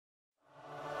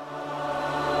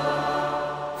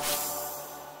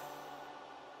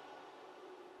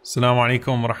Assalamu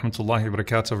alaikum wa rahmatullahi wa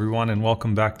barakatuh, everyone, and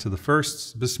welcome back to the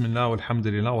first. Bismillah,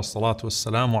 walhamdulillah, wa salatu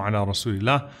wassalamu ala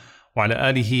rasulillah, wa ala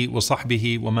alihi wa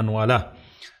sahbihi wa man wala.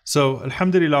 So,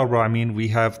 alhamdulillah, we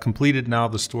have completed now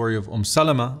the story of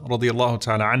Salama radiyallahu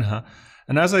ta'ala anha.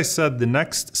 And as I said, the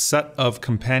next set of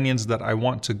companions that I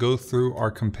want to go through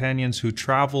are companions who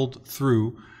traveled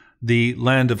through the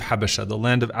land of Habasha, the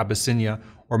land of Abyssinia,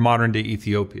 or modern-day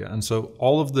Ethiopia. And so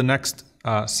all of the next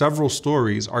several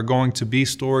stories are going to be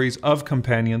stories of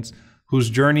companions whose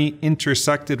journey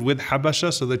intersected with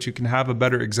Habasha, so that you can have a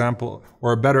better example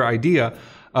or a better idea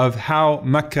of how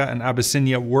Mecca and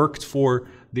Abyssinia worked for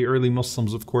the early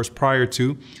Muslims, of course, prior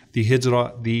to the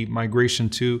Hijrah, the migration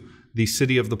to the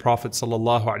city of the Prophet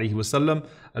sallallahu alaihi wasallam,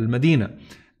 Al-Madinah.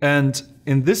 And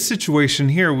in this situation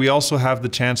here, we also have the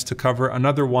chance to cover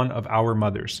another one of our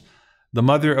mothers. The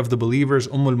mother of the believers,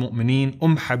 al-Mu'mineen,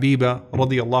 Habiba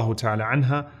radiyallahu ta'ala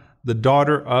anha, the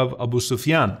daughter of Abu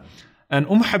Sufyan. And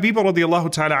Habiba radiyallahu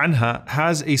ta'ala anha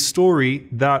has a story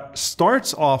that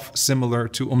starts off similar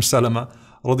to Salama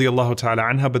radiyallahu ta'ala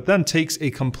anha, but then takes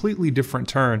a completely different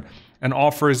turn and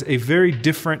offers a very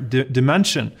different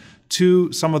dimension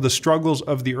to some of the struggles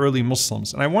of the early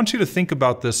Muslims. And I want you to think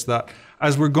about this, that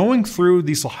as we're going through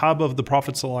the Sahaba of the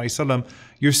Prophet ﷺ,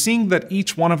 you're seeing that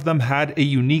each one of them had a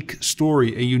unique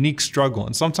story, a unique struggle.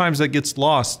 And sometimes that gets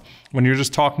lost when you're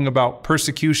just talking about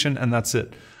persecution and that's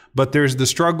it. But there's the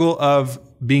struggle of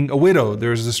being a widow.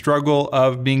 There's the struggle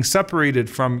of being separated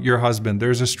from your husband.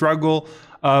 There's a struggle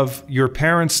of your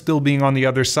parents still being on the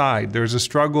other side. There's a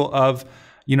struggle of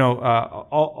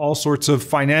all sorts of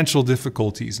financial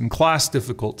difficulties and class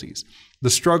difficulties. The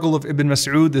struggle of Ibn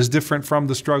Mas'ud is different from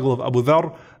the struggle of Abu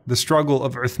Dharr. The struggle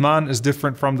of Uthman is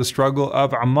different from the struggle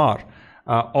of Ammar.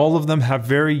 All of them have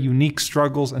very unique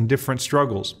struggles and different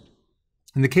struggles.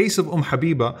 In the case of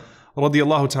Habiba,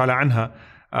 radiyallahu ta'ala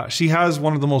anha, she has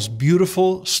one of the most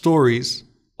beautiful stories,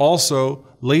 also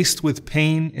laced with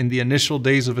pain in the initial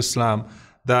days of Islam,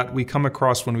 that we come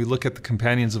across when we look at the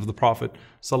companions of the Prophet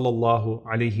sallallahu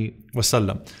alaihi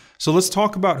wasallam. So let's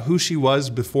talk about who she was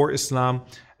before Islam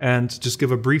and just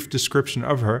give a brief description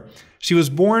of her. She was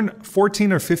born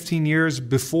 14 or 15 years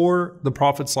before the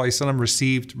Prophet sallallahu alaihi wasallam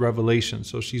received revelation.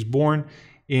 So she's born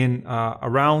in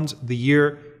around the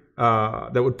year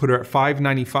that would put her at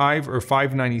 595 or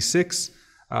 596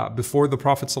 before the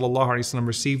Prophet sallallahu alaihi wasallam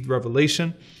received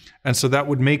revelation. And so that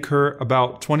would make her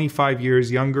about 25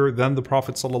 years younger than the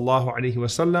Prophet sallallahu alaihi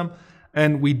wasallam.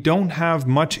 And we don't have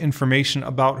much information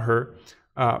about her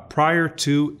prior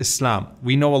to Islam.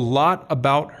 We know a lot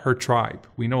about her tribe.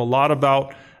 We know a lot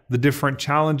about the different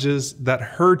challenges that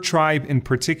her tribe in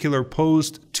particular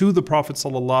posed to the Prophet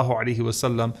sallallahu alaihi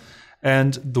wasallam,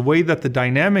 and the way that the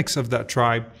dynamics of that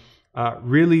tribe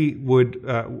really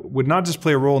would not just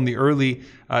play a role in the early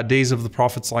days of the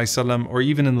Prophet ﷺ, or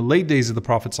even in the late days of the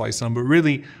Prophet ﷺ, but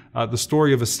really the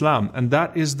story of Islam. And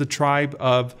that is the tribe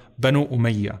of Banu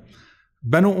Umayyah.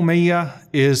 Banu Umayyah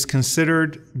is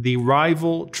considered the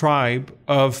rival tribe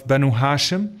of Banu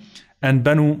Hashim and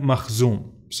Banu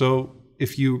Makhzum. So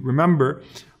if you remember,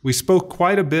 we spoke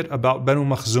quite a bit about Banu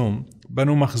Makhzum.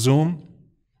 Banu Makhzum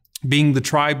being the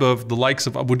tribe of the likes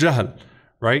of Abu Jahl,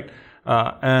 right?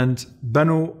 And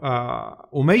Banu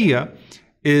Umayyah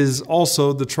is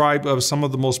also the tribe of some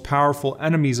of the most powerful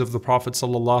enemies of the Prophet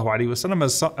sallallahu alaihi wasallam,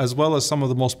 as well as some of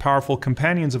the most powerful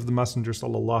companions of the Messenger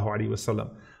sallallahu alaihi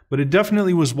wasallam. But it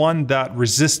definitely was one that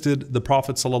resisted the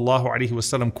Prophet sallallahu alaihi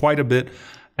wasallam quite a bit,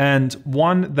 and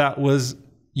one that was,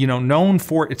 known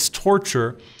for its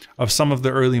torture of some of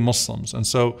the early Muslims. And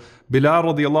so Bilal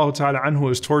radiyallahu ta'ala anhu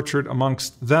is tortured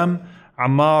amongst them.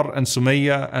 Ammar and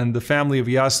Sumayya and the family of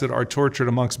Yasir are tortured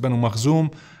amongst Banu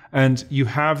Makhzum. And you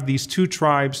have these two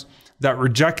tribes that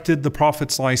rejected the Prophet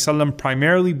ﷺ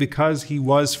primarily because he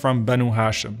was from Banu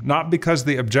Hashim. Not because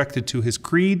they objected to his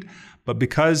creed, but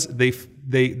because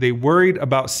they worried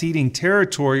about ceding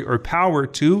territory or power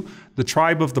to the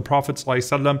tribe of the Prophet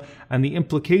ﷺ and the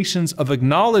implications of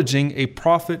acknowledging a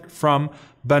prophet from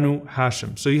Banu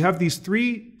Hashim. So you have these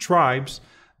three tribes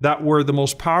that were the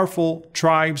most powerful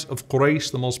tribes of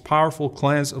Quraysh, the most powerful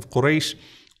clans of Quraysh,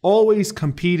 always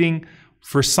competing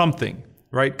for something,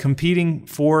 right? Competing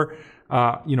for,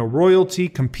 royalty,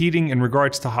 competing in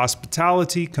regards to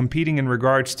hospitality, competing in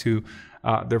regards to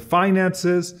their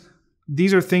finances.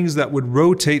 These are things that would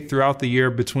rotate throughout the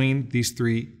year between these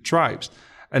three tribes.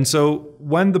 And so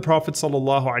when the Prophet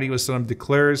ﷺ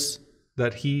declares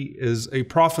that he is a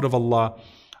prophet of Allah,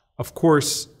 of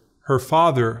course, her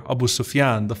father, Abu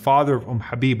Sufyan, the father of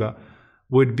Habiba,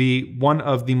 would be one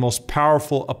of the most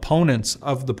powerful opponents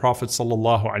of the Prophet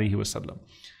sallallahu alaihi wasallam.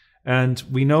 And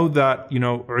we know that,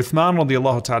 Uthman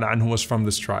radiallahu ta'ala anhu was from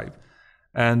this tribe.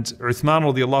 And Uthman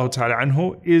radiallahu ta'ala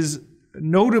anhu is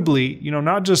notably,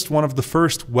 not just one of the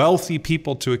first wealthy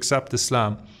people to accept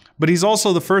Islam, but he's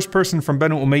also the first person from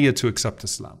Banu Umayyah to accept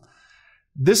Islam.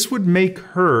 This would make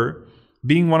her,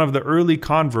 being one of the early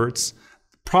converts,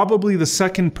 probably the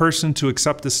second person to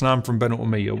accept Islam from Banu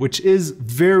Umayyah, which is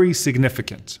very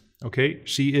significant. Okay,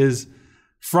 she is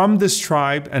from this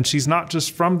tribe, and she's not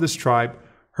just from this tribe.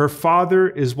 Her father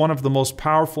is one of the most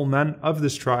powerful men of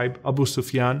this tribe, Abu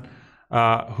Sufyan,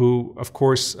 who, of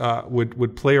course,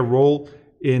 would play a role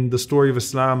in the story of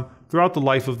Islam throughout the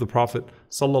life of the Prophet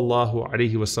sallallahu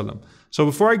alaihi wasallam. So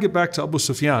before I get back to Abu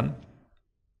Sufyan,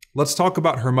 let's talk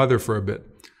about her mother for a bit.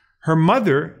 Her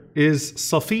mother is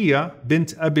Safiya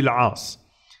bint Abil As.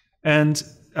 And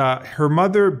her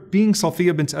mother, being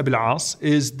Safiya bint Abil As,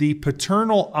 is the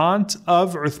paternal aunt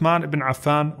of Uthman ibn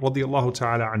Affan radiallahu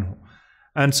ta'ala anhu.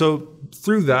 And so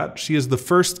through that, she is the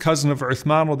first cousin of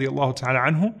Uthman radiallahu ta'ala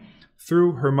anhu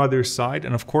through her mother's side.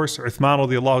 And of course, Uthman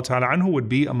radiallahu ta'ala anhu would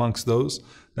be amongst those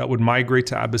that would migrate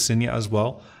to Abyssinia as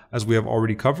well, as we have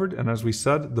already covered. And as we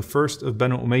said, the first of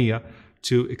Banu Umayyah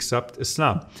to accept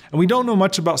Islam. And we don't know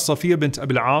much about Safiya bint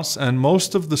Abil As, and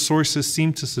most of the sources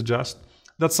seem to suggest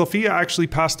that Safiya actually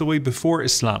passed away before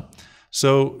Islam.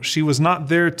 So she was not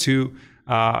there to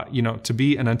to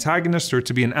be an antagonist or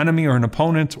to be an enemy or an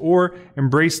opponent or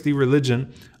embrace the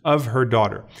religion of her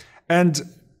daughter. And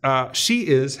she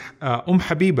is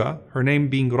Habiba, her name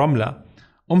being Ramla.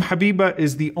 Habiba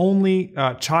is the only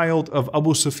child of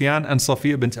Abu Sufyan and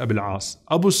Safiya bint Abil As.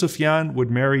 Abu Sufyan would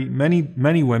marry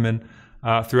many women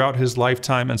throughout his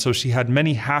lifetime, and so she had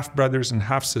many half-brothers and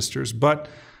half-sisters. But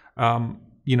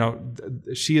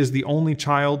she is the only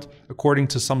child, according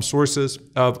to some sources,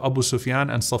 of Abu Sufyan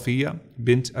and Safiya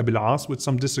bint Abil As, with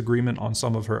some disagreement on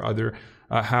some of her other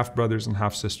half-brothers and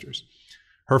half-sisters.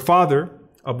 Her father,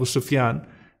 Abu Sufyan,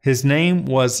 his name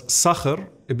was Sakhr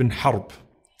ibn Harb.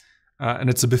 And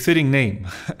it's a befitting name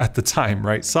at the time,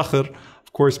 right? Sakhr,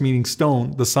 of course, meaning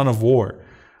stone, the son of war.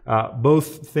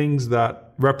 Both things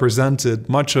that represented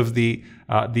much of the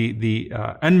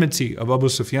enmity of Abu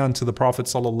Sufyan to the Prophet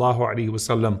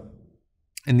ﷺ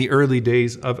in the early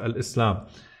days of Islam.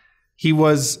 He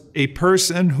was a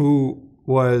person who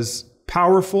was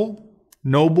powerful,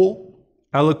 noble,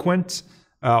 eloquent,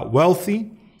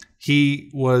 wealthy. He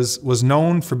was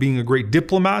known for being a great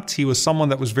diplomat. He was someone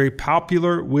that was very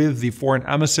popular with the foreign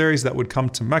emissaries that would come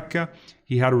to Mecca.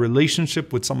 He had a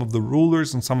relationship with some of the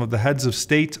rulers and some of the heads of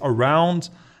state around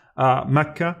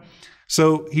Mecca.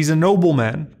 So he's a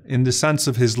nobleman in the sense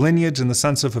of his lineage, in the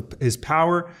sense of his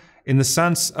power, in the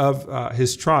sense of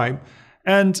his tribe.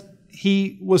 And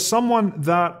he was someone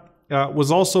that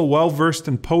was also well-versed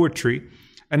in poetry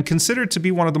and considered to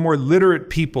be one of the more literate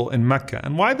people in Mecca.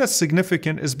 And why that's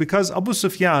significant is because Abu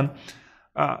Sufyan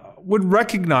would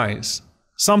recognize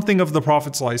something of the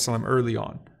Prophet ﷺ early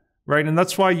on, right? And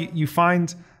that's why you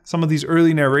find some of these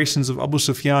early narrations of Abu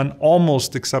Sufyan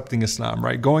almost accepting Islam,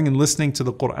 right? Going and listening to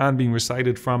the Quran being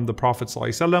recited from the Prophet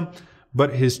ﷺ,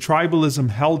 but his tribalism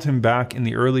held him back in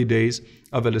the early days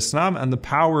of Islam, and the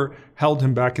power held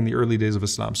him back in the early days of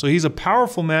Islam. So he's a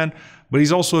powerful man, but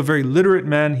he's also a very literate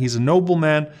man. He's a noble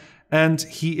man, and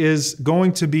he is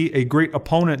going to be a great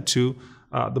opponent to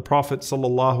the Prophet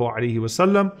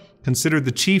ﷺ, considered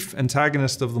the chief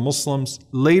antagonist of the Muslims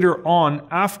later on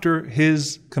after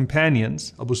his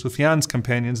companions, Abu Sufyan's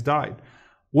companions, died.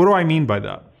 What do I mean by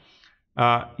that?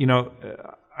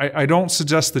 I don't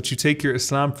suggest that you take your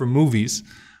Islam from movies,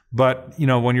 but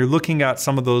when you're looking at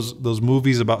some of those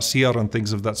movies about siyar and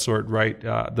things of that sort, right?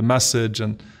 The Message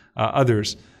and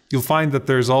others, you'll find that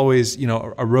there's always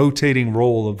a rotating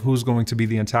role of who's going to be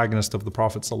the antagonist of the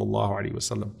Prophet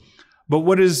ﷺ. But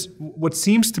what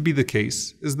seems to be the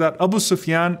case is that Abu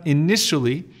Sufyan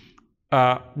initially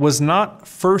was not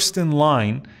first in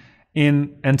line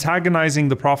in antagonizing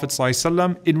the Prophet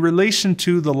ﷺ in relation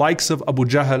to the likes of Abu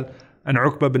Jahl and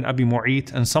Uqba bin Abi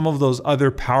Mu'ayt and some of those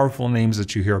other powerful names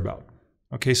that you hear about.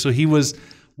 Okay, so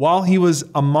while he was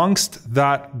amongst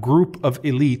that group of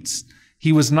elites,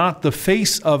 he was not the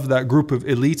face of that group of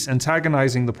elites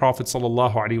antagonizing the Prophet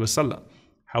ﷺ.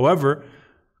 However,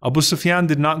 Abu Sufyan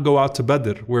did not go out to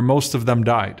Badr, where most of them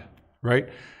died, right?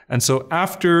 And so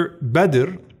after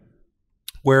Badr,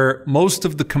 where most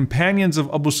of the companions of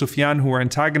Abu Sufyan who were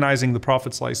antagonizing the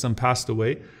Prophet ﷺ passed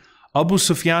away, Abu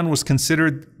Sufyan was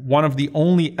considered one of the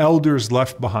only elders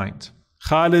left behind.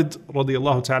 Khalid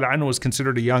radiallahu ta'ala anhu was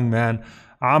considered a young man.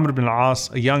 Amr bin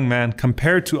al-As, a young man,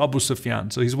 compared to Abu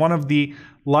Sufyan. So he's one of the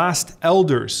last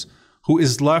elders who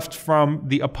is left from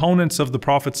the opponents of the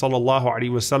Prophet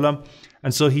ﷺ.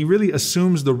 And so he really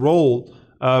assumes the role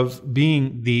of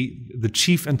being the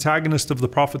chief antagonist of the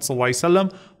Prophet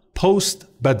ﷺ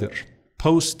post-Badr.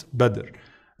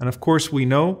 And of course we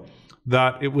know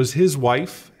that it was his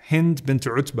wife, Hind bint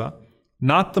Utbah,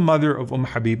 not the mother of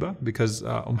Habiba, because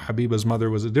Habiba's mother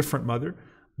was a different mother,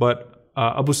 but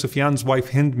Abu Sufyan's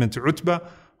wife, Hind bint Utbah,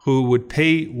 who would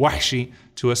pay Wahshi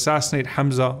to assassinate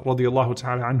Hamza radiallahu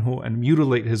ta'ala anhu and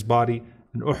mutilate his body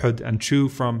in Uhud and chew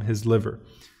from his liver.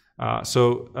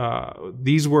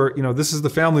 These were, this is the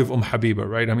family of Habiba,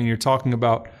 right? I mean, you're talking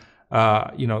about,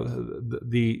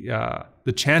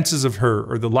 the chances of her,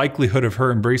 or the likelihood of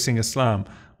her embracing Islam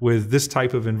with this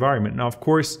type of environment. Now, of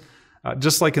course,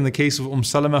 just like in the case of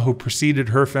Salama, who preceded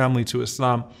her family to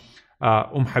Islam,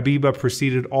 Habiba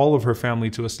preceded all of her family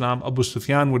to Islam. Abu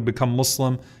Sufyan would become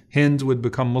Muslim. Hind would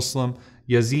become Muslim.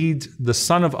 Yazid, the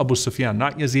son of Abu Sufyan,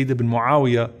 not Yazid ibn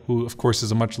Muawiyah, who of course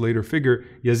is a much later figure,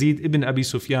 Yazid ibn Abi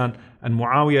Sufyan and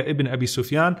Muawiyah ibn Abi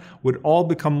Sufyan would all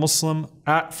become Muslim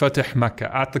at Fatih Mecca,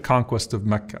 at the conquest of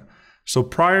Mecca. So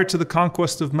prior to the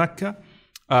conquest of Mecca,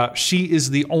 she is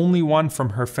the only one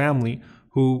from her family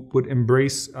who would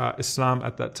embrace Islam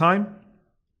at that time.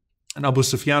 And Abu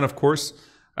Sufyan, of course,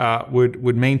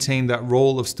 would maintain that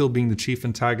role of still being the chief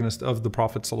antagonist of the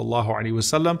Prophet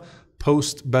ﷺ,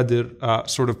 post-Badr,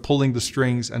 sort of pulling the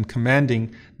strings and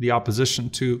commanding the opposition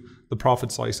to the Prophet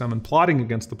ﷺ and plotting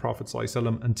against the Prophet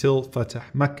ﷺ until Fatih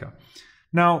Mecca.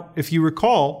 Now, if you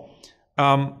recall,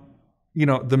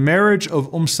 the marriage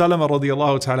of Salama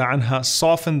radiallahu ta'ala anha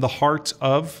softened the heart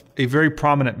of a very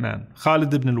prominent man,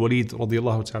 Khalid ibn al-Walid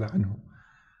radiallahu ta'ala anhu.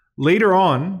 Later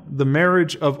on, the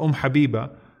marriage of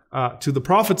Habiba to the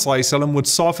Prophet ﷺ would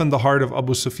soften the heart of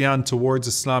Abu Sufyan towards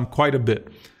Islam quite a bit.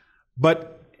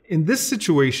 But in this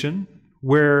situation,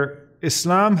 where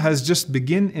Islam has just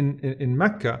begun in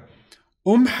Mecca,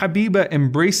 Habiba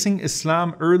embracing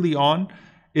Islam early on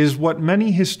is what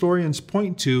many historians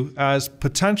point to as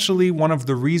potentially one of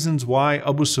the reasons why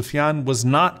Abu Sufyan was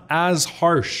not as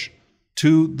harsh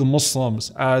to the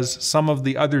Muslims as some of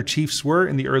the other chiefs were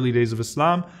in the early days of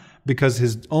Islam, because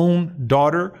his own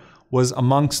daughter was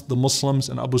amongst the Muslims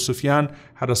and Abu Sufyan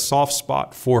had a soft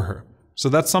spot for her. So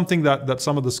that's something that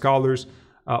some of the scholars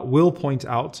will point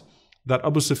out, that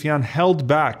Abu Sufyan held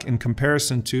back in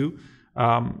comparison to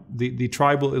the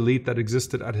tribal elite that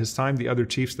existed at his time, the other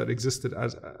chiefs that existed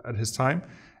at his time,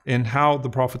 in how the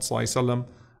Prophet ﷺ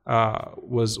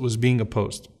was being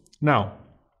opposed. Now,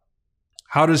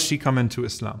 how does she come into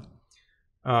Islam?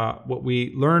 What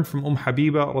we learn from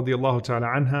Habiba radiallahu ta'ala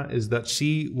anha is that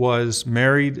she was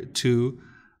married to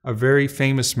a very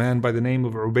famous man by the name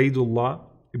of Ubaydullah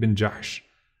ibn Jahsh.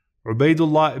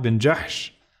 Ubaydullah ibn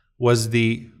Jahsh was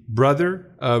the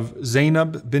brother of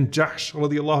Zainab bint Jahsh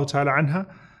radiallahu ta'ala anha,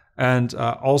 and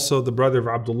also the brother of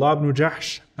Abdullah ibn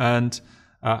Jahsh and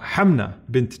Hamna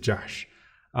bint Jahsh.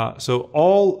 So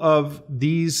all of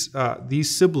these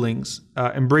siblings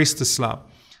embraced Islam.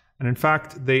 And in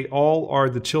fact, they all are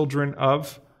the children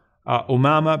of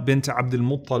Umama bint Abdul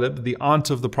Muttalib, the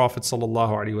aunt of the Prophet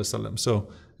ﷺ. So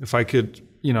if I could,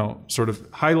 sort of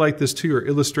highlight this to you or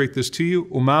illustrate this to you,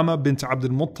 Umama bint Abdul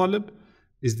Muttalib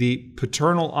is the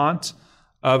paternal aunt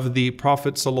of the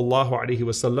Prophet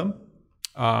ﷺ.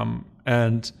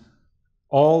 And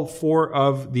all four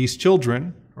of these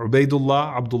children,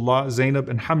 Ubaydullah, Abdullah, Zainab,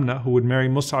 and Hamna, who would marry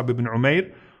Mus'ab ibn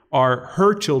Umair, are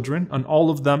her children, and all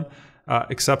of them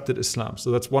accepted Islam.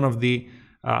 So that's one of the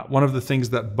things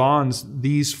that bonds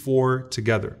these four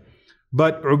together.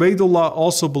 But Ubaydullah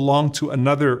also belonged to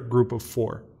another group of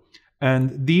four.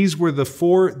 And these were the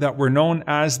four that were known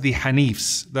as the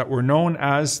Hanifs, that were known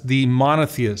as the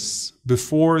monotheists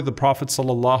before the Prophet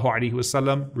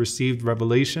ﷺ received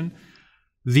revelation.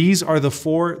 These are the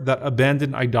four that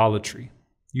abandoned idolatry.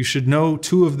 You should know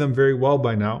two of them very well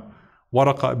by now.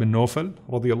 Waraqa ibn Nawfal,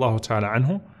 radiyallahu ta'ala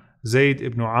anhu, Zayd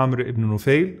ibn Amr ibn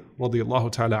Nufayl,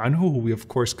 radiyallahu ta'ala anhu, who we of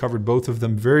course covered both of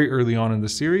them very early on in the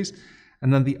series.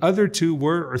 And then the other two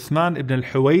were Uthman ibn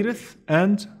al-Huwayrith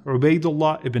and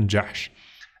Ubaydullah ibn Jahsh.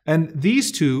 And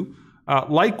these two,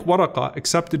 like Waraqa,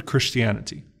 accepted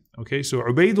Christianity. Okay, so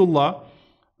Ubaydullah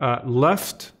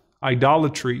left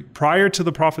idolatry prior to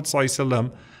the Prophet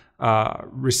ﷺ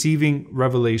receiving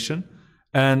revelation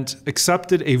and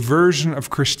accepted a version of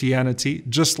Christianity,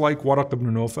 just like Waraq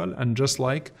ibn Nawfal and just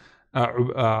like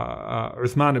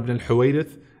Uthman ibn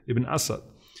al-Huwayrith ibn Asad.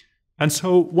 And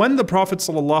so when the Prophet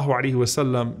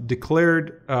ﷺ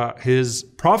declared his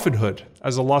prophethood,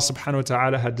 as Allah subhanahu wa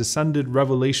ta'ala had descended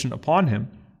revelation upon him,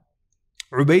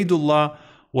 Ubaydullah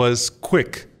was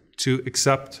quick to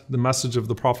accept the message of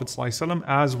the Prophet ﷺ,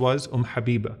 as was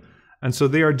Habiba. And so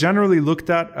they are generally looked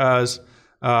at as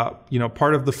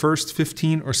part of the first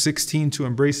 15 or 16 to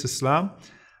embrace Islam.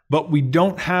 But we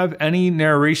don't have any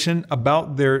narration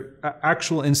about their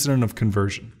actual incident of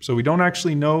conversion. So we don't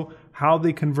actually know how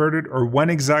they converted or when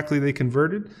exactly they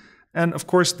converted. And of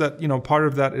course that, part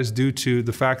of that is due to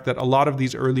the fact that a lot of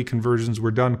these early conversions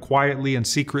were done quietly and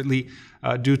secretly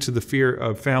due to the fear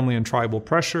of family and tribal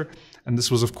pressure. And this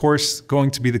was, of course,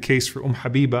 going to be the case for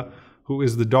Habiba, who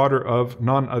is the daughter of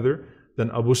none other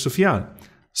than Abu Sufyan.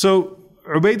 So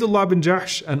Ubaydullah bin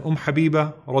Jahsh and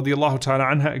Habiba radiallahu ta'ala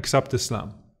anha accept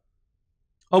Islam.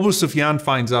 Abu Sufyan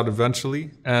finds out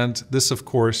eventually, and this, of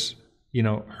course,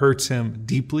 hurts him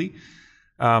deeply.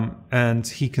 And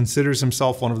he considers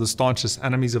himself one of the staunchest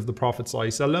enemies of the Prophet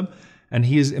ﷺ, and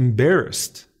he is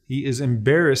embarrassed. He is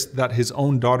embarrassed that his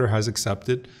own daughter has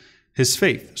accepted his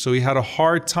faith. So he had a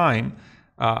hard time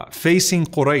facing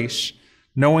Quraysh,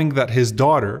 knowing that his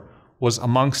daughter was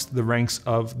amongst the ranks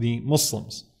of the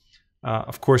Muslims.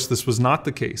 Of course, this was not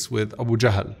the case with Abu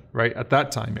Jahl, right? At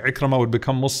that time, Ikramah would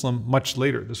become Muslim much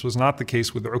later. This was not the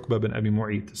case with Uqba bin Abi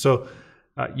Mu'ayt. So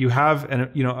you have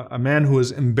a man who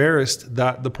is embarrassed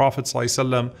that the Prophet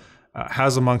ﷺ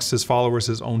has amongst his followers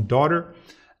his own daughter.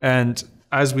 And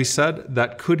as we said,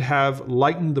 that could have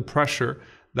lightened the pressure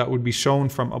that would be shown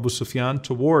from Abu Sufyan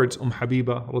towards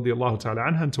Habiba radiallahu ta'ala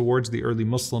anha and towards the early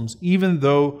Muslims, even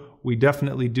though we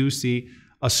definitely do see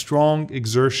a strong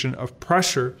exertion of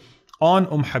pressure on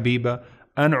Habiba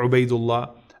and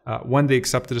Ubaydullah when they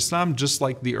accepted Islam, just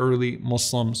like the early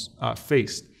Muslims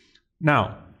faced.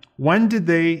 Now, when did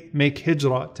they make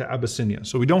hijrah to Abyssinia?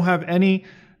 So we don't have any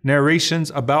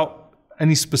narrations about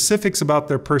any specifics about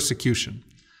their persecution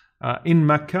in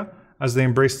Mecca as they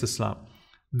embraced Islam.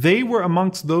 They were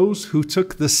amongst those who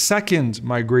took the second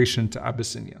migration to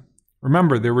Abyssinia.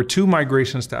 Remember, there were two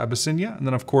migrations to Abyssinia, and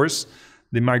then of course,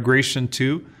 the migration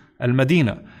to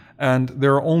Al-Madinah. And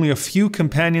there are only a few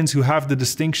companions who have the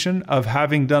distinction of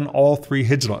having done all three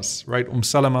hijras, right?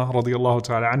 Salama radiallahu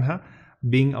ta'ala anha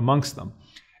being amongst them.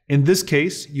 In this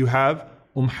case, you have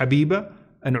Habiba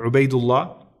and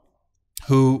Ubaydullah,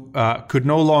 who could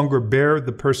no longer bear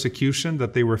the persecution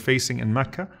that they were facing in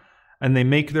Mecca, and they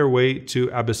make their way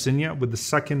to Abyssinia with the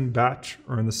second batch,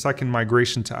 or in the second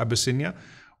migration to Abyssinia,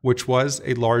 which was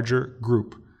a larger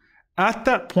group. At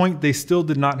that point, they still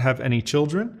did not have any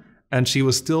children, and she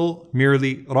was still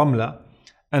merely Ramla.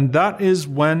 And that is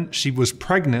when she was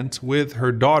pregnant with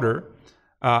her daughter,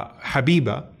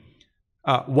 Habiba,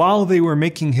 while they were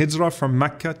making hijrah from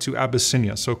Mecca to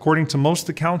Abyssinia. So according to most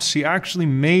accounts, she actually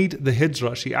made the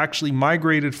hijrah. She actually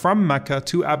migrated from Mecca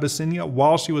to Abyssinia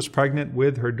while she was pregnant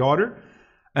with her daughter.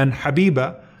 And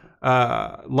Habiba,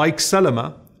 like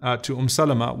Salama, to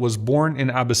Salama, was born in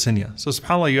Abyssinia. So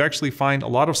subhanAllah, you actually find a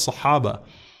lot of Sahaba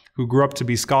who grew up to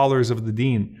be scholars of the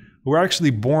deen, who were actually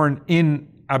born in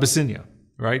Abyssinia,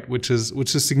 right? Which is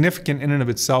significant in and of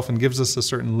itself and gives us a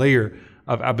certain layer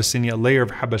of Abyssinia, a layer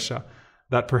of Habasha,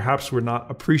 that perhaps we're not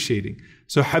appreciating.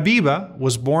 So Habiba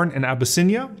was born in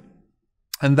Abyssinia,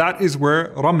 and that is where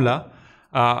Ramla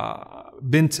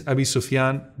bint Abi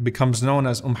Sufyan becomes known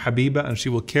as Habiba, and she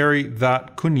will carry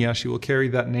that kunya, she will carry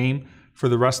that name for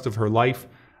the rest of her life.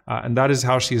 And that is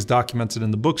how she is documented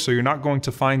in the book. So you're not going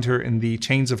to find her in the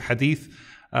chains of hadith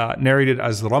narrated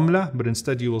as Ramla, but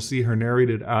instead you will see her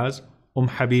narrated as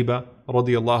Habiba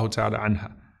radiyallahu ta'ala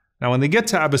anha. Now when they get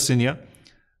to Abyssinia,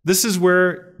 this is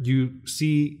where you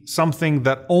see something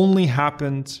that only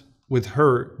happened with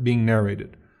her being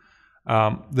narrated.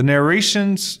 The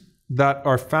narrations that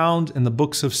are found in the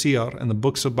books of Siyar and the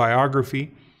books of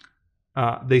biography,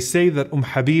 they say that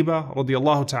Habiba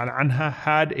radiallahu ta'ala anha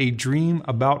had a dream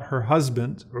about her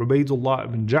husband, Ubaydullah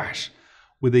ibn Jahsh,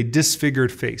 with a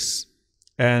disfigured face.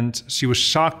 And she was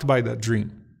shocked by that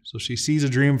dream. So she sees a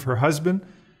dream of her husband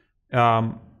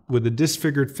with a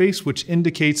disfigured face, which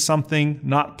indicates something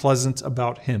not pleasant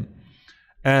about him.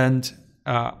 And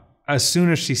as soon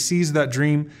as she sees that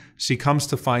dream, she comes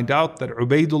to find out that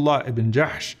Ubaydullah ibn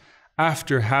Jahsh,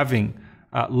 after having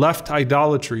left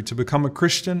idolatry to become a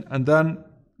Christian and then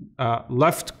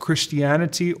left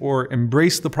Christianity or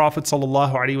embraced the Prophet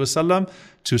ﷺ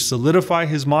to solidify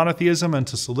his monotheism and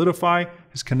to solidify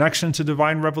his connection to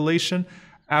divine revelation,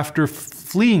 after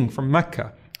fleeing from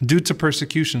Mecca due to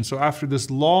persecution. So after this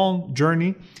long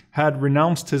journey, had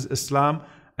renounced his Islam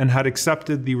and had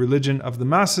accepted the religion of the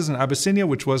masses in Abyssinia,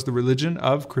 which was the religion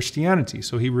of Christianity.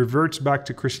 So he reverts back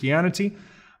to Christianity.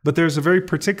 But there's a very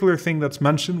particular thing that's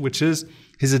mentioned, which is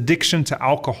his addiction to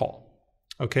alcohol.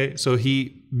 Okay, so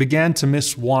he began to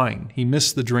miss wine. He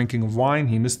missed the drinking of wine.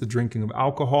 He missed the drinking of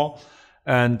alcohol.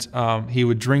 And he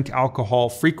would drink alcohol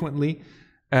frequently.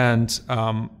 And,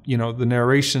 the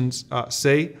narrations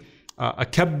say,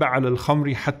 أَكَبَّ عَلَى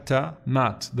الْخَمْرِ حَتَّى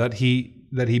مَاتَ,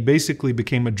 that he basically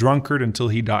became a drunkard until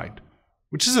he died,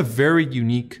 which is a very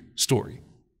unique story,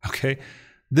 okay?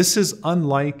 This is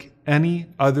unlike any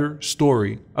other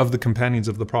story of the companions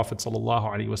of the Prophet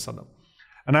ﷺ.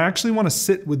 And I actually want to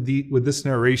sit with this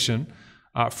narration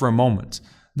for a moment.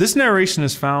 This narration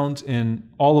is found in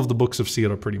all of the books of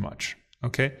Seerah pretty much,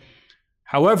 okay?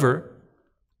 However,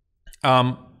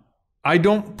 I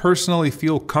don't personally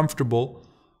feel comfortable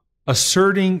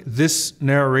asserting this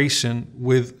narration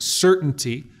with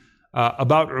certainty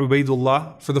about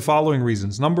Ubaydullah for the following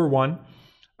reasons. Number one,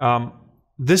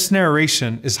 this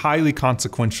narration is highly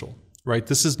consequential, right?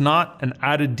 This is not an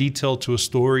added detail to a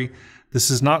story. This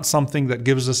is not something that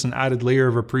gives us an added layer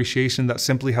of appreciation that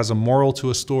simply has a moral to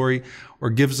a story or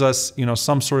gives us,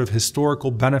 some sort of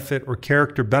historical benefit or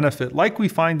character benefit, like we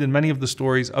find in many of the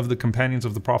stories of the companions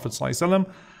of the Prophet ﷺ,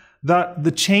 that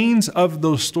the chains of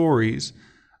those stories,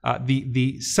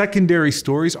 the secondary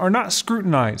stories, are not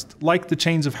scrutinized like the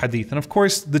chains of hadith. And of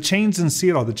course, the chains in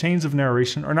seerah, the chains of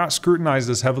narration, are not scrutinized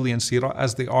as heavily in seerah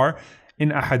as they are in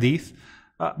ahadith,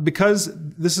 because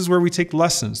this is where we take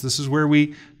lessons. This is where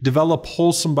we develop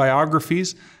wholesome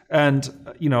biographies. And,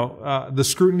 the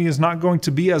scrutiny is not going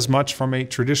to be as much from a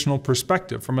traditional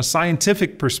perspective, from a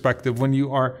scientific perspective, when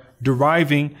you are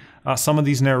deriving some of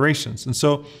these narrations. And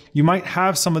so you might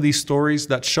have some of these stories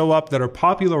that show up that are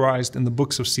popularized in the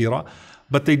books of seerah,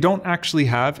 but they don't actually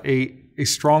have a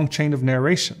strong chain of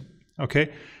narration,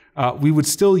 okay? We would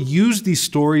still use these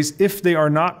stories if they are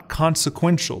not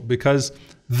consequential, because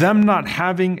them not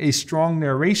having a strong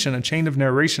narration, a chain of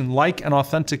narration like an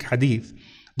authentic hadith,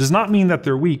 does not mean that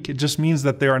they're weak. It just means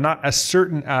that they are not as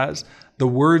certain as the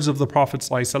words of the Prophet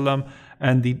ﷺ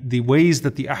and the ways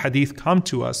that the ahadith come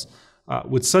to us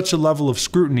with such a level of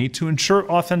scrutiny to ensure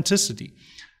authenticity.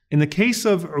 In the case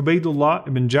of Ubaydullah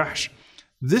ibn Jahsh,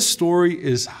 this story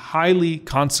is highly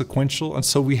consequential, and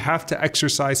so we have to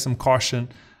exercise some caution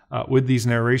with these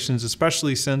narrations,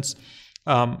 especially since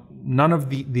none of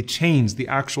the chains, the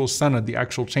actual sanad, the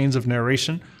actual chains of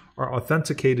narration are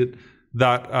authenticated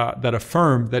that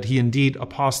affirm that he indeed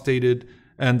apostated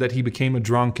and that he became a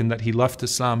drunk and that he left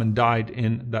Islam and died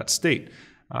in that state.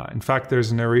 In fact, there's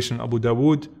a narration in Abu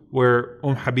Dawood where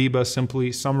Habiba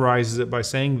simply summarizes it by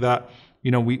saying that,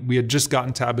 we had just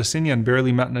gotten to Abyssinia and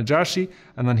barely met Najashi,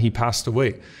 and then he passed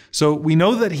away. So we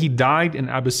know that he died in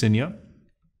Abyssinia.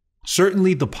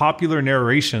 Certainly the popular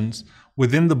narrations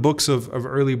within the books of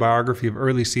early biography, of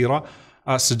early seerah,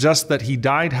 suggest that he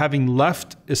died having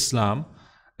left Islam.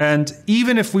 And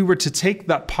even if we were to take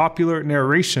that popular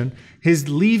narration, his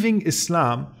leaving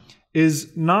Islam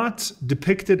is not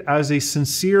depicted as a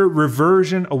sincere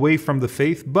reversion away from the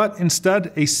faith, but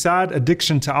instead a sad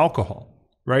addiction to alcohol,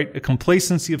 right? A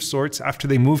complacency of sorts after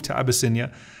they moved to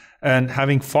Abyssinia and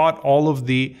having fought all of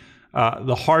the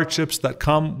hardships that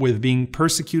come with being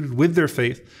persecuted with their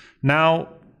faith, now,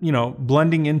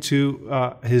 blending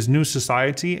into his new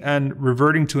society and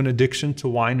reverting to an addiction to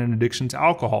wine and addiction to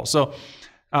alcohol. So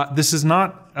this is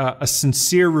not a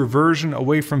sincere reversion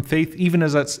away from faith, even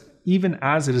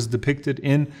as it is depicted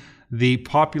in the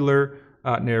popular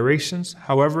narrations.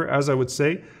 However, as I would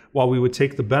say, while we would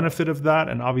take the benefit of that,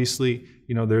 and obviously,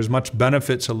 there's much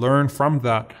benefit to learn from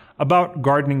that about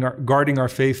guarding our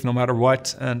faith no matter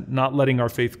what, and not letting our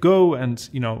faith go, and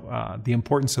the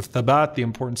importance of thabat, the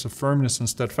importance of firmness and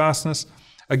steadfastness.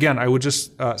 Again, I would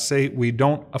just say we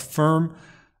don't affirm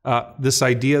this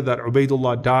idea that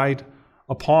Ubaydullah died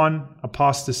upon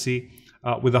apostasy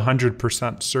with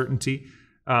 100% certainty.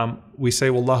 We say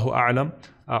Wallahu A'lam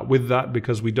with that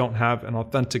because we don't have an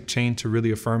authentic chain to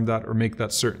really affirm that or make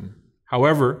that certain.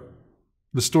 However,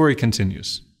 the story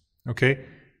continues, okay?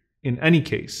 In any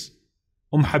case,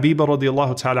 Habiba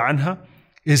radiallahu ta'ala anha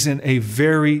is in a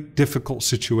very difficult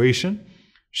situation.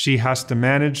 She has to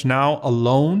manage now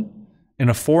alone in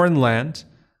a foreign land,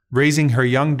 raising her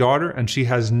young daughter, and she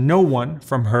has no one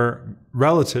from her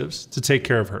relatives to take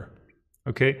care of her,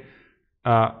 okay?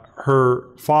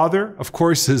 Her father, of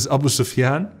course, is Abu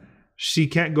Sufyan. She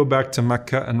can't go back to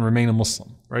Mecca and remain a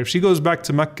Muslim, right? If she goes back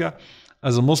to Mecca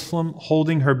as a Muslim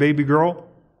holding her baby girl,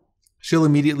 she'll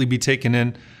immediately be taken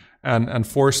in and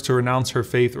forced to renounce her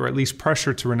faith, or at least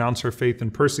pressured to renounce her faith,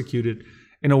 and persecuted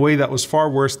in a way that was far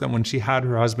worse than when she had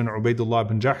her husband Ubaydullah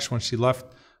bin Jahsh when she left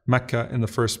Mecca in the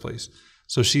first place.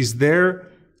 So she's there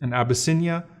in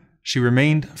Abyssinia. She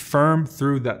remained firm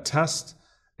through that test,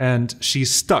 and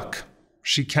she's stuck.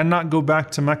 She cannot go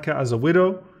back to Mecca as a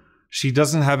widow. She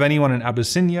doesn't have anyone in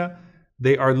Abyssinia.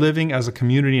 They are living as a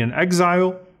community in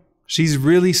exile. She's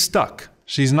really stuck.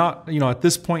 She's not, at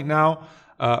this point now,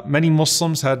 many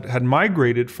Muslims had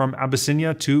migrated from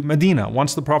Abyssinia to Medina.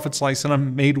 Once the Prophet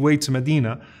ﷺ made way to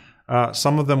Medina,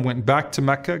 some of them went back to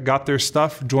Mecca, got their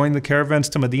stuff, joined the caravans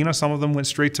to Medina. Some of them went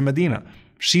straight to Medina.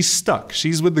 She's stuck.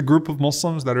 She's with the group of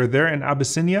Muslims that are there in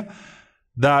Abyssinia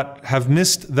that have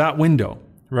missed that window,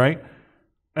 right?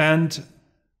 And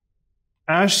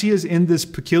as she is in this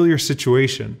peculiar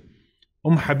situation,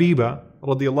 Habiba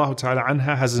radiallahu ta'ala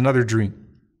anha has another dream.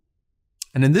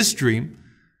 And in this dream,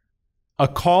 a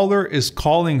caller is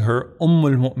calling her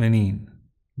al-Mu'mineen,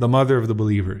 the mother of the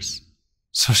believers.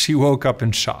 So she woke up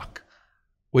in shock.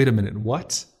 Wait a minute,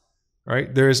 what?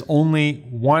 Right? There is only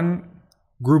one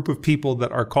group of people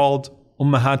that are called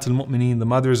Ummahat al-Mu'mineen, the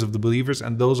mothers of the believers,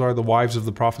 and those are the wives of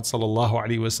the Prophet sallallahu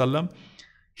alaihi wasallam.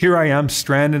 Here I am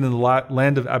stranded in the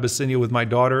land of Abyssinia with my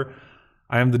daughter.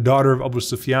 I am the daughter of Abu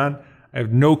Sufyan. I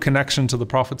have no connection to the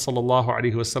Prophet sallallahu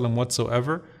alaihi wasallam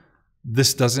whatsoever.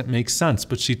 This doesn't make sense,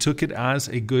 but she took it as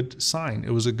a good sign.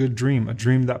 It was a good dream, a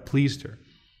dream that pleased her.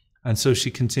 And so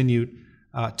she continued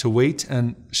to wait,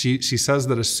 and she says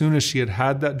that as soon as she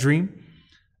had that dream,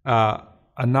 a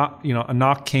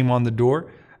knock came on the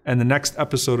door, and the next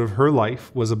episode of her life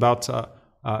was about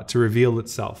to reveal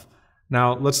itself.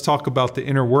 Now, let's talk about the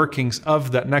inner workings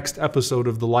of that next episode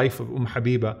of the life of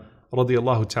Habiba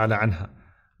radiallahu ta'ala anha.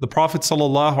 The Prophet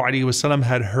sallallahu alaihi wasallam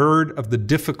had heard of the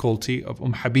difficulty of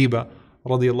Habiba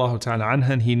radiallahu ta'ala anha,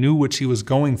 and he knew what she was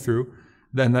going through,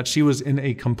 and that she was in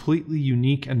a completely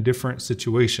unique and different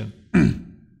situation.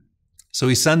 So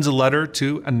he sends a letter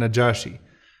to An-Najashi,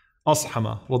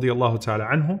 Ashama radiallahu ta'ala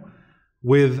anhu,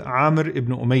 with Amr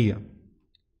ibn Umayyah.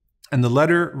 And the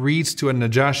letter reads to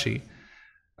An-Najashi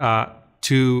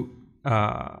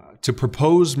to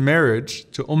propose marriage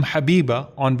to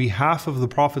Habiba on behalf of the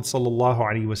Prophet sallallahu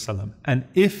alaihi wasallam. And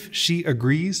if she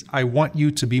agrees, I want you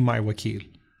to be my wakil.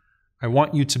 I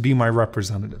want you to be my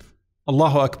representative.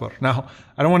 Allahu Akbar. Now,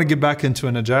 I don't want to get back into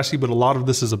a Najashi, but a lot of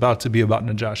this is about to be about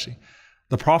Najashi.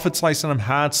 The Prophet ﷺ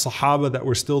had Sahaba that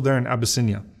were still there in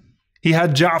Abyssinia. He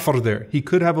had Ja'far there. He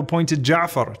could have appointed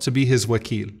Ja'far to be his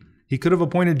wakil. He could have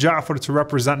appointed Ja'far to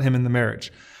represent him in the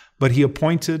marriage. But he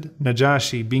appointed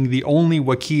Najashi, being the only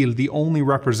wakil, the only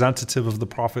representative of the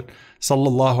Prophet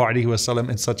ﷺ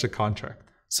in such a contract.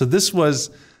 So this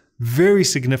was very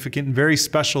significant and very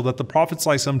special that the Prophet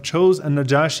ﷺ chose a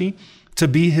Najashi to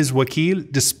be his wakil,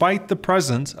 despite the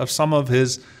presence of some of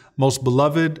his most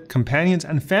beloved companions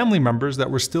and family members that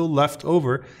were still left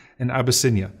over in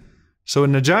Abyssinia. So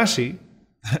Najashi,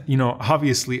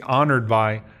 obviously honored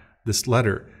by this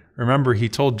letter. Remember, he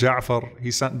told Ja'far,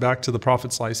 he sent back to the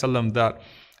Prophet ﷺ that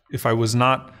if I was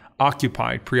not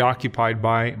preoccupied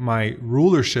by my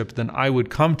rulership, then I would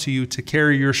come to you to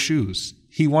carry your shoes.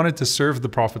 He wanted to serve the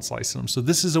Prophet ﷺ. So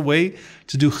this is a way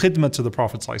to do khidmah to the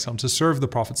Prophet ﷺ, to serve the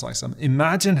Prophet ﷺ.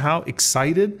 Imagine how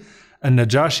excited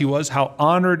An-Najashi was, how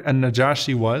honored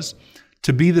An-Najashi was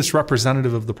to be this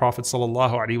representative of the Prophet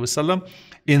ﷺ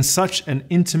in such an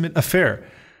intimate affair.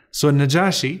 So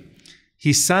An-Najashi,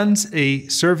 he sends a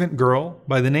servant girl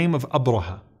by the name of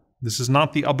Abraha. This is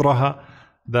not the Abraha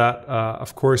that,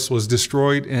 of course, was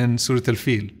destroyed in Surah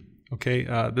Al-Fil. Okay,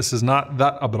 this is not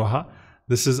that Abraha.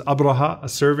 This is Abraha, a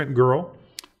servant girl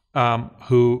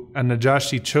who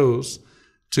An-Najashi chose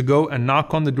to go and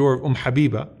knock on the door of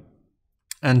Habiba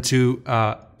and to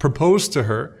propose to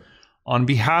her on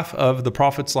behalf of the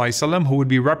Prophet ﷺ, who would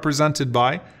be represented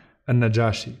by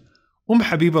An-Najashi.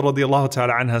 Habiba radiallahu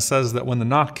ta'ala anha says that when the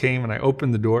knock came and I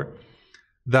opened the door,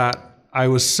 that I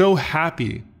was so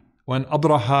happy when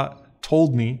Abraha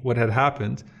told me what had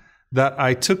happened that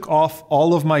I took off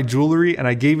all of my jewelry and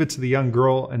I gave it to the young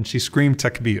girl and she screamed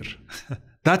takbir.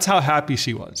 That's how happy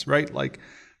she was, right? Like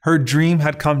her dream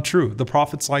had come true. The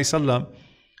Prophet ﷺ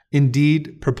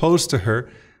indeed proposed to her.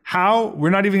 How?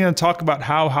 We're not even going to talk about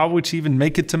how would she even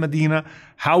make it to Medina?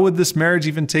 How would this marriage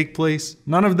even take place?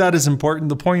 None of that is important.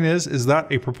 The point is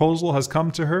that a proposal has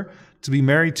come to her to be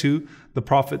married to the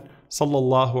Prophet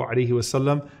sallallahu alaihi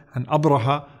wasallam. And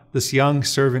Abraha, this young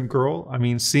servant girl,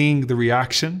 seeing the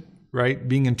reaction, right?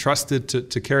 Being entrusted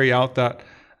to carry out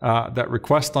that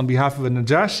request on behalf of a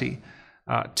Najashi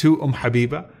to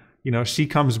Habiba. She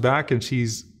comes back and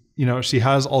she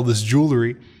has all this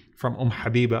jewelry from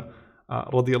Habiba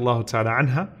radiallahu ta'ala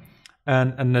anha,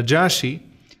 and Najashi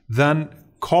then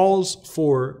calls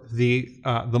for the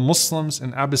Muslims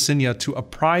in Abyssinia to a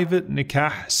private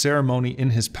nikah ceremony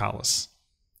in his palace.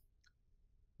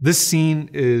 This scene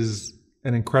is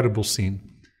an incredible scene.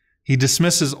 He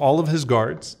dismisses all of his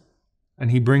guards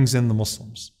and he brings in the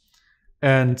Muslims.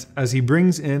 And as he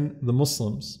brings in the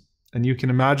Muslims, and you can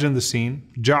imagine the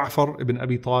scene, Ja'far ibn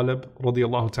Abi Talib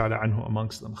radiallahu ta'ala anhu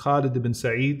amongst them, Khalid ibn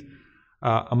Sa'id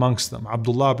amongst them.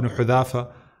 Abdullah ibn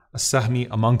Hudhafa as-Sahmi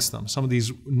amongst them. Some of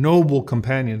these noble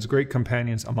companions, great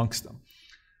companions amongst them.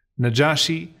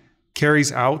 Najashi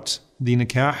carries out the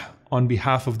nikah on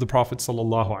behalf of the Prophet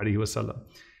ﷺ.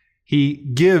 He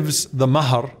gives the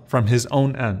mahar from his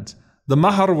own end. The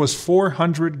mahar was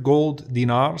 400 gold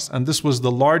dinars, and this was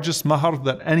the largest mahar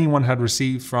that anyone had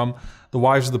received from the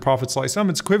wives of the Prophet ﷺ.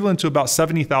 It's equivalent to about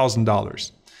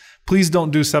 $70,000. Please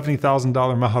don't do $70,000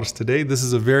 mahars today. This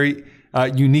is a very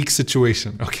unique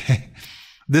situation, okay?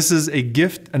 This is a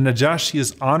gift, and Najashi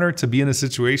is honored to be in a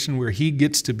situation where he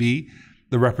gets to be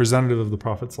the representative of the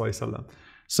Prophet ﷺ.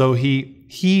 So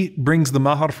he brings the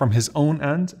mahar from his own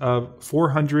end of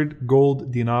 400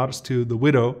 gold dinars to the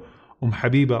widow,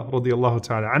 Habiba radiallahu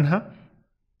ta'ala anha.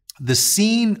 The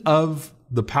scene of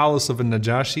the palace of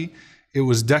Najashi, it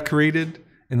was decorated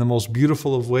in the most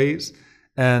beautiful of ways,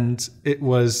 and it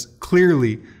was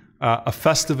clearly a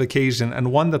festive occasion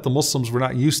and one that the Muslims were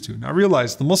not used to. Now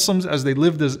realize, the Muslims, as they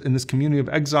lived in this community of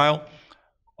exile,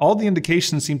 all the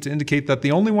indications seem to indicate that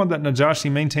the only one that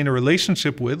Najashi maintained a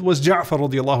relationship with was Ja'far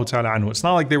radiallahu ta'ala anhu. It's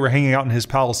not like they were hanging out in his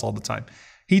palace all the time.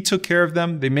 He took care of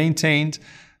them, they maintained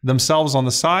themselves on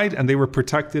the side, and they were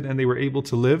protected, and they were able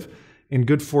to live in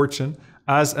good fortune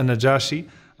as a Najashi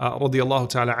radiallahu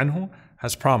ta'ala anhu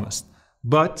has promised.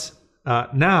 But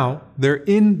now they're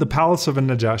in the palace of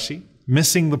Najashi,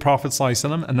 missing the Prophet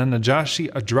ﷺ, and then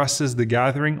Najashi addresses the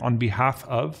gathering on behalf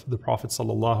of the Prophet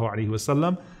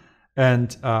ﷺ. And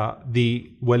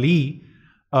the wali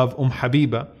of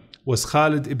Habiba was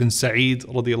Khalid ibn Sa'id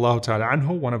radiallahu ta'ala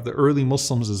anhu, one of the early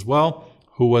Muslims as well,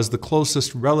 who was the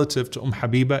closest relative to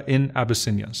Habiba in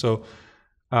Abyssinia. So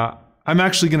I'm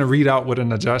actually going to read out what a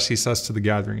Najashi says to the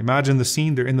gathering. Imagine the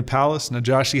scene, they're in the palace,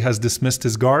 Najashi has dismissed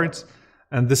his guards,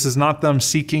 and this is not them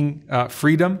seeking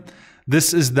freedom.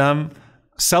 This is them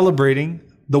celebrating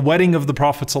the wedding of the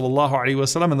Prophet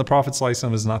ﷺ, and the Prophet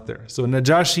ﷺ is not there. So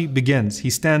Najashi begins. He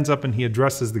stands up and he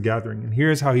addresses the gathering. And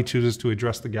here's how he chooses to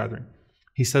address the gathering.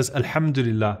 He says,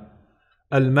 Alhamdulillah,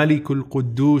 Al-Malik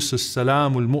al-Quddus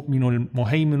al-Salam al-Mu'min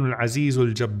al-Muhaymin al-Aziz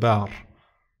al-Jabbar.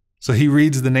 So he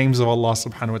reads the names of Allah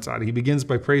subhanahu wa ta'ala. He begins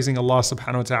by praising Allah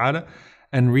subhanahu wa ta'ala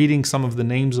and reading some of the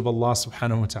names of Allah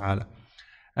subhanahu wa ta'ala.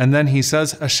 And then he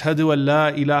says, Ashhadu an la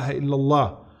ilaha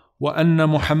illallah wa anna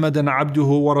Muhammadan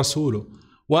abduhu wa rasuluh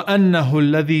wa annahu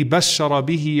alladhi bashara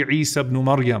bihi Isa ibn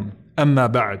Maryam amma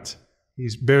ba'd. He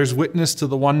bears witness to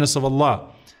the oneness of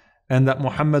Allah and that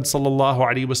Muhammad sallallahu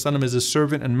alaihi wasallam is his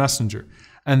servant and messenger,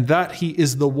 and that he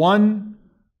is the one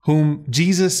whom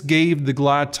Jesus gave the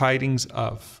glad tidings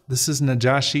of. This is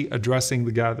Najashi addressing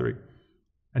the gathering.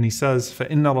 And he says,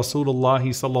 فَإِنَّ رَسُولَ اللَّهِ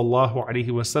صَلَّى اللَّهُ عَلَيْهِ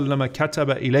وَسَلَّمَ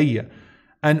كَتَبَ إِلَيَّ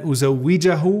أن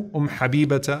أزوجه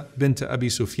حبيبة بنت أبي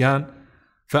سفيان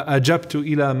فأجبت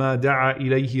إلى ما دعا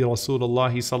إليه رسول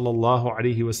الله صلى الله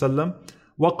عليه وسلم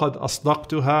وقد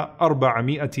أصدقتها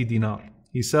 400 دينار.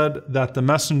 He said that the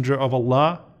Messenger of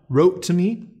Allah wrote to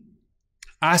me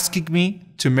asking me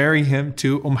to marry him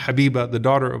to Habiba, the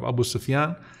daughter of Abu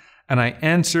Sufyan, and I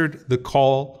answered the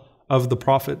call of the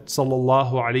Prophet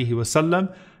sallallahu alaihi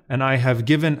wasallam, and I have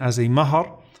given as a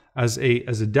mahar, as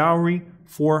a dowry,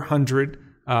 400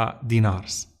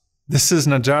 dinars. This is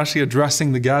Najashi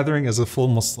addressing the gathering as a full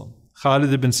Muslim.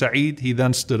 Khalid ibn Sa'id, he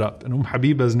then stood up. And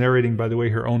Habiba is narrating, by the way,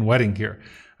 her own wedding here.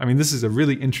 I mean, this is a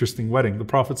really interesting wedding. The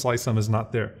Prophet ﷺ is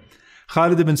not there.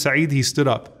 Khalid ibn Sa'id, he stood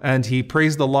up and he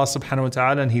praised Allah subhanahu wa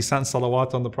ta'ala, and he sent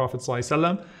salawat on the Prophet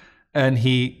ﷺ, and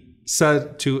he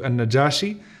said to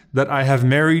Najashi that I have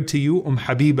married to you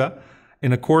Habiba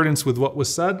in accordance with what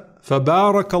was said.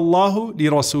 فَبَارَكَ اللَّهُ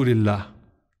لِرَسُولِ اللَّهِ.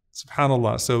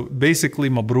 SubhanAllah. So basically,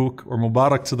 Mabruk or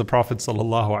Mubarak to the Prophet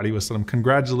sallallahu alaihi wasallam.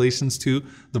 Congratulations to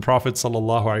the Prophet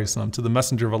sallallahu alaihi wasallam, to the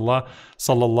Messenger of Allah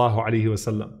sallallahu alaihi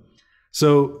wasallam.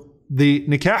 So the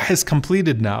nikah is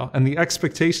completed now, and the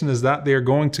expectation is that they are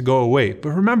going to go away. But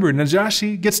remember,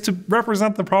 Najashi gets to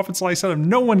represent the Prophet sallallahu alaihi wasallam.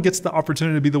 No one gets the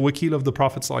opportunity to be the wakil of the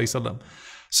Prophet sallallahu alaihi wasallam.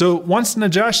 So once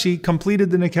Najashi completed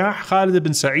the nikah, Khalid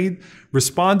ibn Sa'id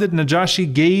responded.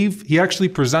 Najashi he actually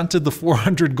presented the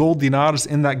 400 gold dinars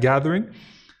in that gathering.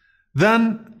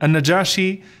 Then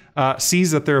Najashi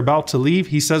sees that they're about to leave.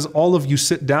 He says, all of you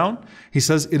sit down. He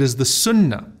says, it is the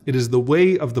sunnah, it is the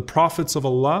way of the prophets of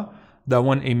Allah that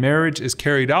when a marriage is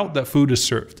carried out, that food is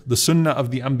served. The sunnah of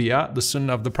the anbiya, the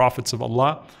sunnah of the prophets of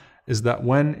Allah, is that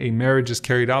when a marriage is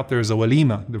carried out, there is a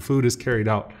walima, the food is carried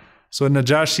out. So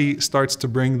Najashi starts to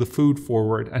bring the food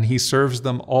forward, and he serves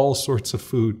them all sorts of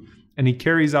food. And he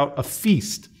carries out a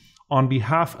feast on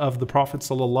behalf of the Prophet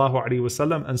sallallahu alaihi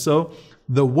wasallam. And so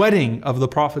the wedding of the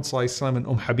Prophet sallallahu alaihi wasallam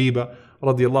and Habiba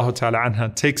radiallahu ta'ala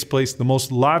anha takes place, the most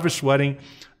lavish wedding,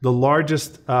 the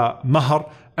largest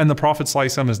mahar and the Prophet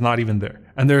ﷺ is not even there.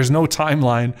 And there is no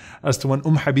timeline as to when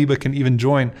Habiba can even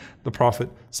join the Prophet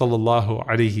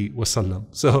ﷺ.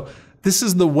 So this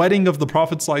is the wedding of the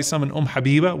Prophet ﷺ and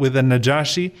Habiba, with the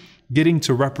Najashi getting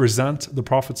to represent the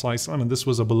Prophet ﷺ. And this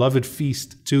was a beloved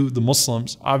feast to the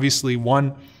Muslims. Obviously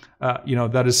one,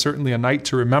 that is certainly a night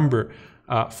to remember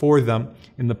for them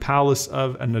in the palace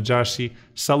of Najashi,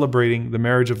 celebrating the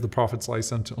marriage of the Prophet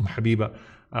ﷺ to Habiba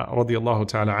radiyallahu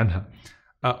ta'ala anha.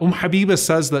 Habiba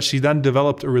says that she then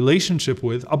developed a relationship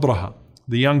with Abraha,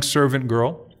 the young servant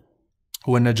girl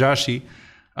who Najashi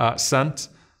sent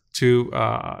to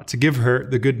give her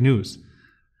the good news.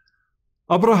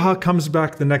 Abraha comes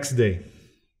back the next day,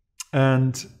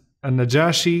 and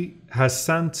Najashi has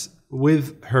sent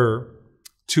with her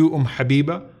to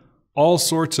Habiba all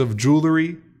sorts of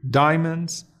jewelry,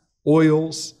 diamonds,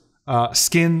 oils,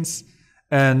 skins,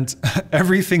 and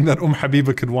everything that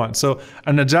Habiba could want. So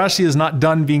Najashi is not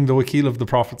done being the wakil of the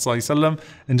Prophet ﷺ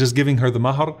and just giving her the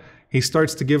mahr. He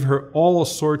starts to give her all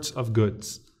sorts of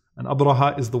goods. And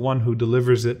Abraha is the one who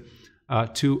delivers it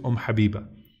to Habiba.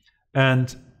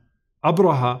 And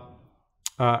Abraha,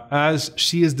 as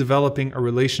she is developing a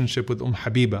relationship with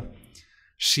Habiba,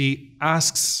 she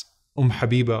asks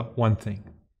Habiba one thing.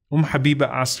 Habiba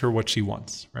asks her what she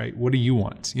wants, right? What do you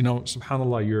want?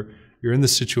 SubhanAllah, you're in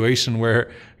this situation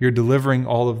where you're delivering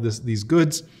all of these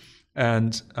goods,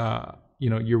 and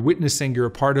you're witnessing, you're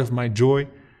a part of my joy.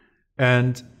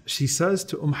 And she says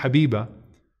to Habiba,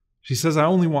 she says, I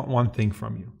only want one thing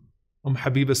from you.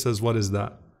 Habiba says, what is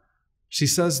that? She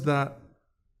says that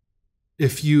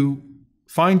if you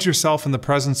find yourself in the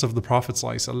presence of the Prophet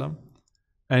ﷺ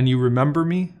and you remember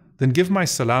me, then give my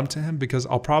salam to him, because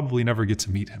I'll probably never get to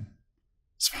meet him.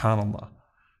 SubhanAllah.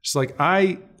 She's like,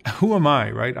 who am I,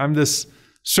 right? I'm this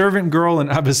servant girl in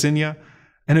Abyssinia.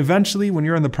 And eventually, when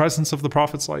you're in the presence of the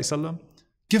Prophet ﷺ,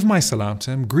 give my salam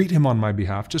to him, greet him on my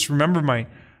behalf. Just remember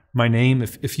my name.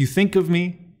 If you think of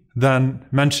me, then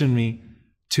mention me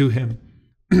to him,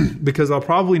 because I'll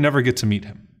probably never get to meet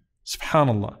him.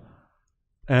 SubhanAllah.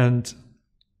 And,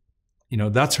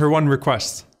 that's her one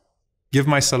request. Give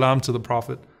my salam to the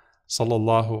Prophet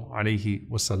sallallahu alayhi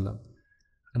wasallam.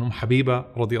 And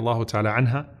Habiba radiyallahu ta'ala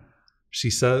anha, she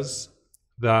says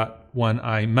that when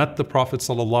I met the Prophet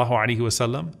sallallahu alayhi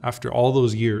wasallam, after all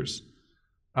those years,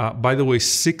 by the way,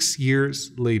 6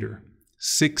 years later,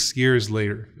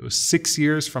 it was 6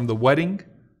 years from the wedding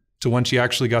to when she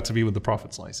actually got to be with the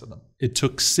Prophet sallallahu alayhi wasallam. It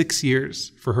took 6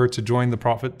 years for her to join the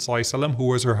Prophet sallallahu alayhi wasallam, who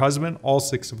was her husband all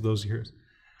 6 of those years.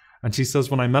 And she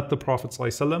says, when I met the Prophet sallallahu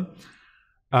alayhi wasallam,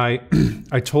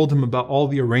 I told him about all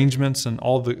the arrangements and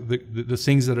all the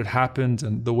things that had happened,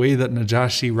 and the way that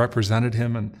Najashi represented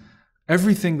him and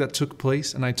everything that took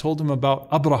place. And I told him about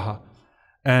Abraha,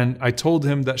 and I told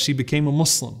him that she became a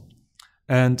Muslim,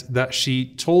 and that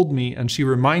she told me and she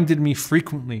reminded me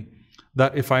frequently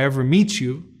that if I ever meet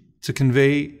you, to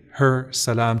convey her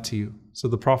salam to you. So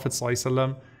the Prophet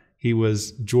ﷺ, he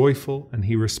was joyful and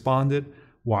he responded,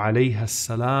 wa alayha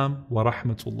salam wa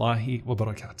rahmatullahi wa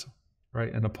barakatuh.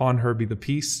 Right? And upon her be the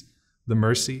peace, the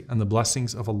mercy, and the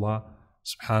blessings of Allah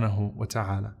subhanahu wa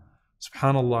ta'ala.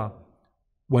 SubhanAllah,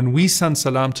 when we send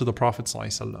salam to the Prophet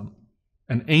ﷺ,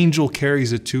 an angel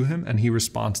carries it to him and he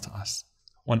responds to us.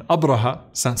 When Abraha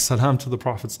sent salam to the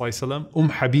Prophet ﷺ,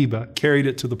 Habiba carried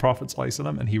it to the Prophet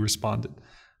ﷺ and he responded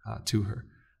to her.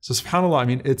 So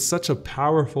SubhanAllah, it's such a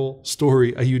powerful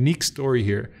story, a unique story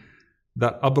here,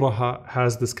 that Abraha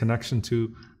has this connection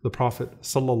to the Prophet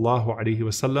sallallahu alaihi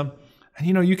wasallam.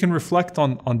 And you can reflect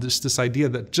on this idea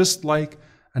that just like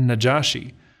a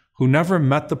Najashi, who never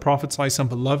met the Prophet ﷺ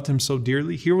but loved him so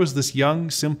dearly, here was this young,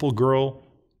 simple girl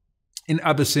in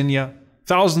Abyssinia,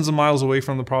 thousands of miles away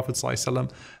from the Prophet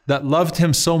ﷺ, that loved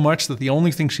him so much that the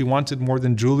only thing she wanted more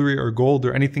than jewelry or gold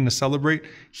or anything to celebrate,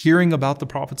 hearing about the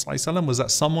Prophet ﷺ, was that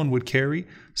someone would carry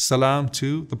salam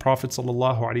to the Prophet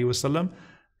ﷺ.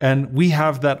 And we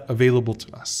have that available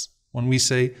to us. When we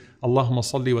say, Allahumma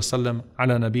salli wa sallam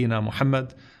ala nabiyyina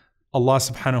Muhammad, Allah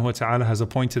subhanahu wa ta'ala has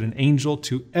appointed an angel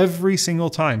to every single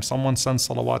time someone sends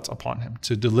salawat upon him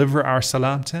to deliver our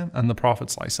salam to him, and the Prophet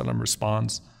ﷺ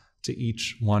responds to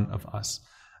each one of us.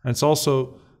 And it's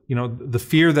also, the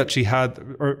fear that she had,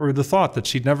 or the thought that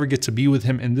she'd never get to be with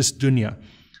him in this dunya.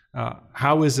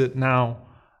 How is it now?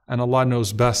 And Allah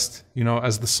knows best,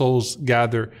 as the souls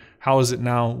gather, how is it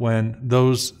now when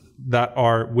those that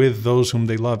are with those whom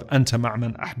they love, anta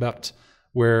ma'man ahbabt,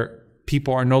 where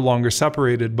people are no longer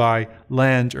separated by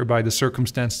land or by the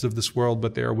circumstances of this world,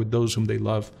 but they are with those whom they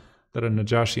love, that a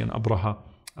Najashi and Abraha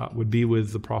would be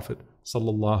with the Prophet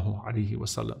sallallahu alaihi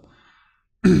wasallam.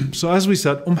 So as we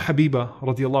said, Habiba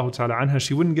radiallahu ta'ala anha,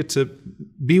 she wouldn't get to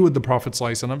be with the Prophet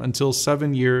ﷺ until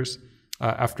 7 years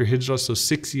after Hijrah, so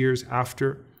 6 years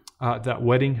after that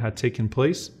wedding had taken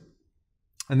place.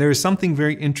 And there is something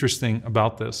very interesting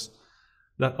about this,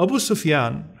 that Abu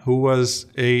Sufyan, who was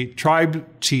a tribe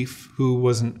chief, who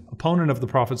was an opponent of the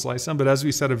Prophet ﷺ, but as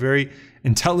we said, a very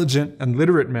intelligent and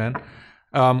literate man,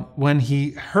 when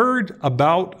he heard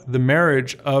about the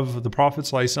marriage of the Prophet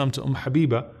ﷺ to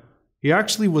Habiba, he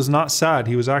actually was not sad,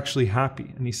 he was actually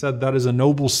happy. And he said, that is a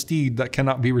noble steed that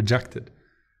cannot be rejected.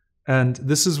 And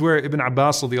this is where Ibn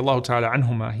Abbas radiallahu ta'ala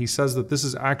anhuma, he says that this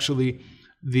is actually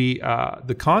the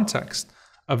context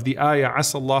of the ayah,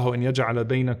 عَسَى اللَّهُ أَن يَجْعَلَ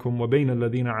بَيْنَكُمْ وَبَيْنَ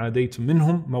الَّذِينَ عَادَيْتُم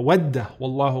مِّنْهُمْ مَوَدَّةً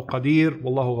وَاللَّهُ قَدِيرٌ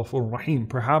وَاللَّهُ غَفُورٌ رَحِيمٌ.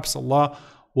 Perhaps Allah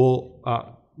will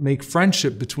make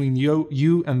friendship between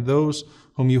you and those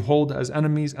whom you hold as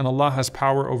enemies, and Allah has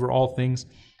power over all things,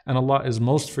 and Allah is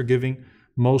most forgiving,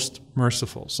 most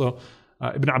merciful. So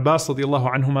Ibn Abbas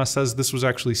radiallahu anhuma says this was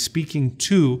actually speaking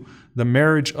to the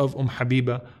marriage of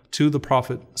Habiba to the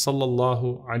Prophet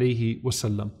sallallahu alaihi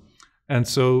wasallam. And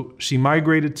so she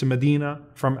migrated to Medina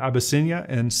from Abyssinia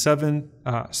in 7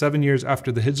 years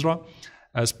after the Hijrah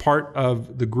as part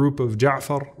of the group of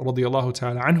Ja'far radiallahu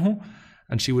ta'ala anhu.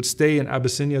 And she would stay in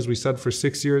Abyssinia, as we said, for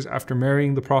 6 years after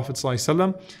marrying the Prophet sallallahu alaihi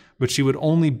wasallam. But she would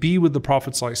only be with the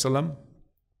Prophet sallallahu alaihi wasallam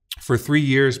for 3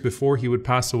 years before he would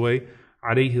pass away,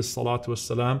 alayhi salatu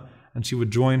wassalam, and she would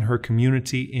join her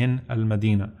community in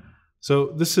Al-Madinah. So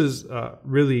this is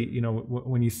really,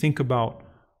 when you think about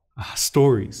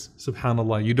stories,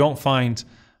 subhanAllah, you don't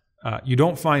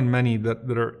find many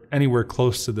that are anywhere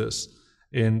close to this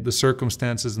in the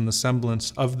circumstances and the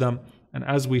semblance of them. And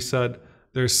as we said,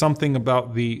 there's something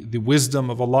about the wisdom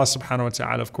of Allah subhanahu wa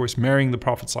ta'ala, of course, marrying the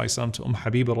Prophet ﷺ to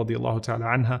Habiba radiallahu ta'ala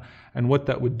anha, and what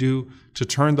that would do to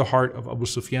turn the heart of Abu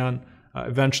Sufyan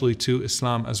eventually to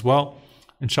Islam as well.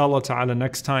 Inshallah ta'ala,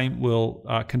 next time we'll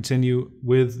continue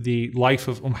with the life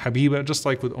of Habiba, just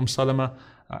like with Salama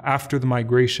after the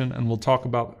migration, and we'll talk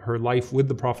about her life with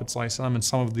the Prophet ﷺ and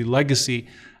some of the legacy,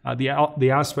 the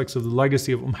aspects of the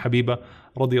legacy of Habiba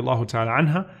radiallahu ta'ala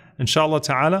anha. Inshallah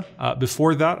ta'ala,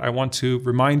 before that, I want to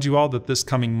remind you all that this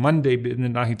coming Monday,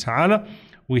 bi'idhnillahi ta'ala,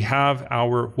 we have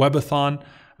our webathon,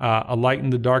 A Light in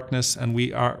the Darkness, and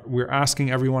we're asking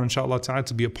everyone, inshallah ta'ala,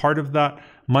 to be a part of that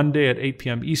Monday at 8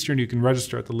 p.m. Eastern. You can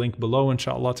register at the link below,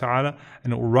 inshallah ta'ala,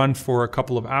 and it will run for a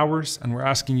couple of hours. And we're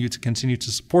asking you to continue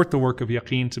to support the work of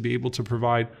Yaqeen, to be able to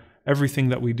provide everything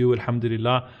that we do,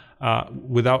 alhamdulillah,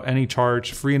 without any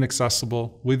charge, free and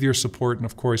accessible, with your support, and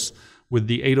of course, with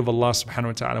the aid of Allah subhanahu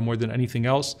wa ta'ala more than anything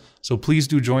else. So please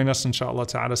do join us, inshallah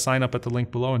ta'ala. Sign up at the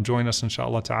link below and join us,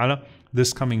 inshallah ta'ala,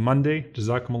 this coming Monday.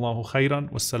 Jazakumullahu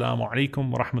khairan. Wassalamu alaikum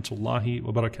wa rahmatullahi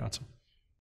wa barakatuh.